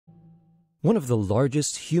One of the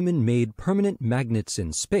largest human-made permanent magnets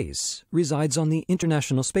in space resides on the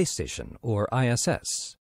International Space Station, or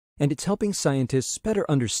ISS, and it's helping scientists better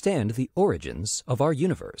understand the origins of our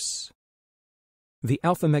universe. The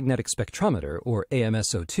Alpha Magnetic Spectrometer, or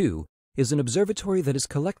AMSO2, is an observatory that is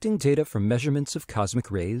collecting data from measurements of cosmic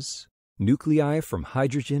rays, nuclei from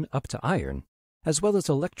hydrogen up to iron, as well as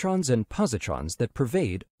electrons and positrons that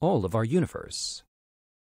pervade all of our universe.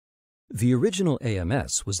 The original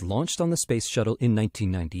AMS was launched on the Space Shuttle in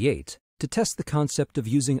 1998 to test the concept of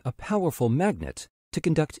using a powerful magnet to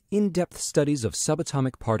conduct in-depth studies of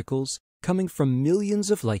subatomic particles coming from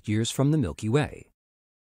millions of light-years from the Milky Way.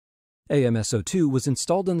 AMSO2 was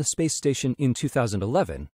installed on the space station in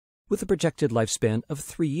 2011 with a projected lifespan of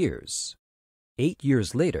 3 years. 8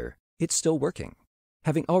 years later, it's still working,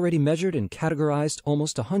 having already measured and categorized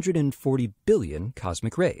almost 140 billion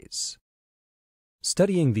cosmic rays.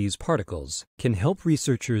 Studying these particles can help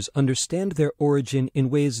researchers understand their origin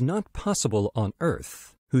in ways not possible on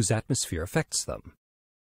Earth, whose atmosphere affects them.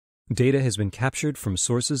 Data has been captured from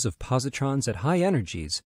sources of positrons at high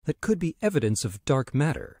energies that could be evidence of dark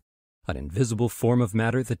matter, an invisible form of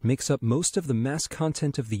matter that makes up most of the mass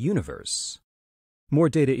content of the universe. More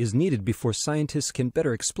data is needed before scientists can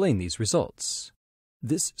better explain these results.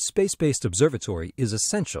 This space-based observatory is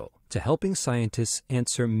essential to helping scientists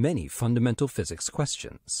answer many fundamental physics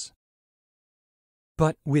questions.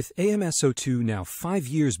 But with AMSO2 now 5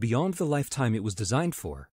 years beyond the lifetime it was designed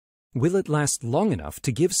for, will it last long enough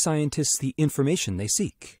to give scientists the information they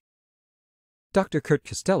seek? Dr. Kurt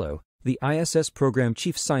Costello, the ISS Program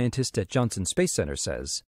Chief Scientist at Johnson Space Center,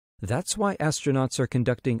 says, "That's why astronauts are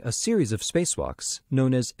conducting a series of spacewalks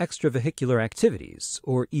known as extravehicular activities,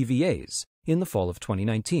 or EVAs, in the fall of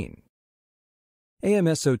 2019.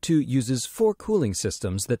 AMSO2 uses 4 cooling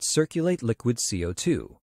systems that circulate liquid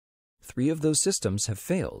CO2. 3 of those systems have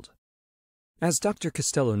failed. As Dr.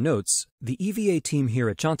 Costello notes, the EVA team here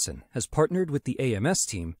at Johnson has partnered with the AMS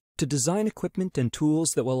team to design equipment and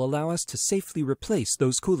tools that will allow us to safely replace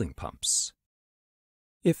those cooling pumps.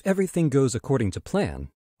 If everything goes according to plan,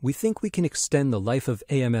 we think we can extend the life of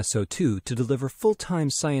AMSO2 to deliver full-time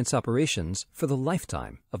science operations for the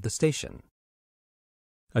lifetime of the station.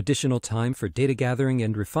 Additional time for data gathering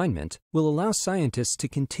and refinement will allow scientists to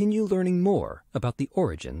continue learning more about the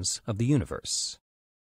origins of the universe."